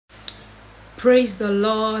Praise the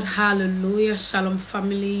Lord. Hallelujah. Shalom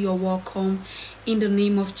family. You're welcome in the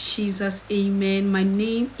name of Jesus. Amen. My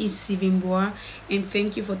name is Sivimbwa, and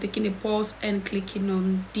thank you for taking a pause and clicking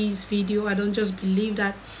on this video. I don't just believe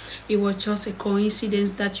that it was just a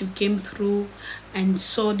coincidence that you came through and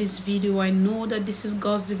saw this video. I know that this is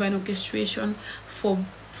God's divine orchestration for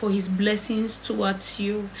his blessings towards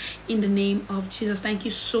you in the name of Jesus. Thank you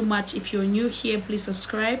so much. If you're new here, please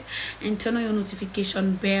subscribe and turn on your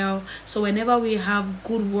notification bell, so whenever we have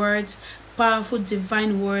good words, powerful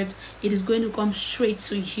divine words, it is going to come straight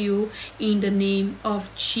to you in the name of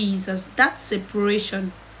Jesus. That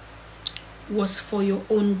separation was for your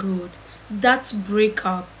own good. That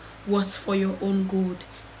breakup was for your own good.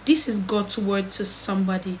 This is God's word to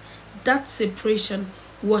somebody. That separation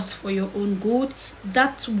was for your own good.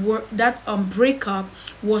 That breakup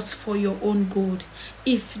was for your own good.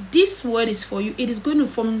 If this word is for you, it is going to,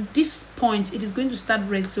 from this point, it is going to start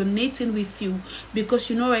resonating with you,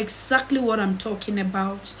 because you know exactly what I'm talking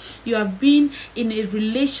about. You have been in a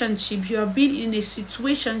relationship, you have been in a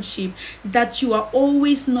situationship that you are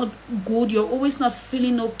always not good, you're always not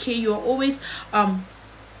feeling okay, you're always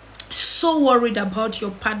so worried about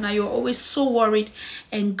your partner, you're always so worried,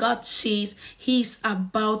 and God says he's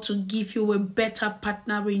about to give you a better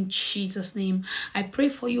partner in Jesus' name. I pray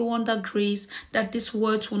for you under grace that these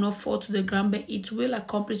words will not fall to the ground, but it will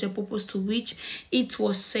accomplish the purpose to which it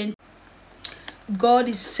was sent. God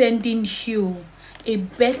is sending you a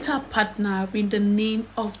better partner in the name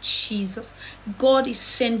of Jesus. God is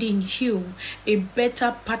sending you a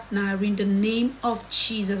better partner in the name of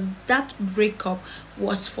Jesus. That breakup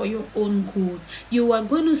was for your own good. You are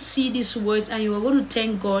going to see these words and you are going to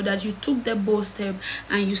thank God that you took the bold step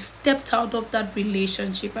and you stepped out of that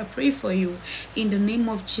relationship. I pray for you in the name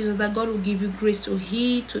of Jesus that God will give you grace to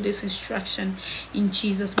heed to this instruction in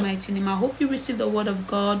Jesus' mighty name. I hope you receive the word of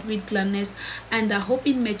God with gladness, and I hope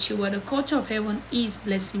it met you where the culture of heaven is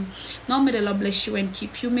blessing. Now may the Lord bless you and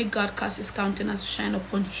keep you. May God cast his countenance to shine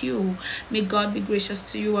upon you. May God be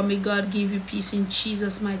gracious to you, and may God give you peace in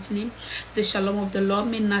Jesus' mighty name. The shalom of the Lord,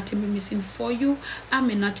 may nothing be missing for you, and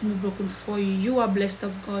may nothing be broken for you. You are blessed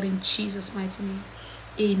of God in Jesus' mighty name.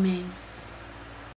 Amen.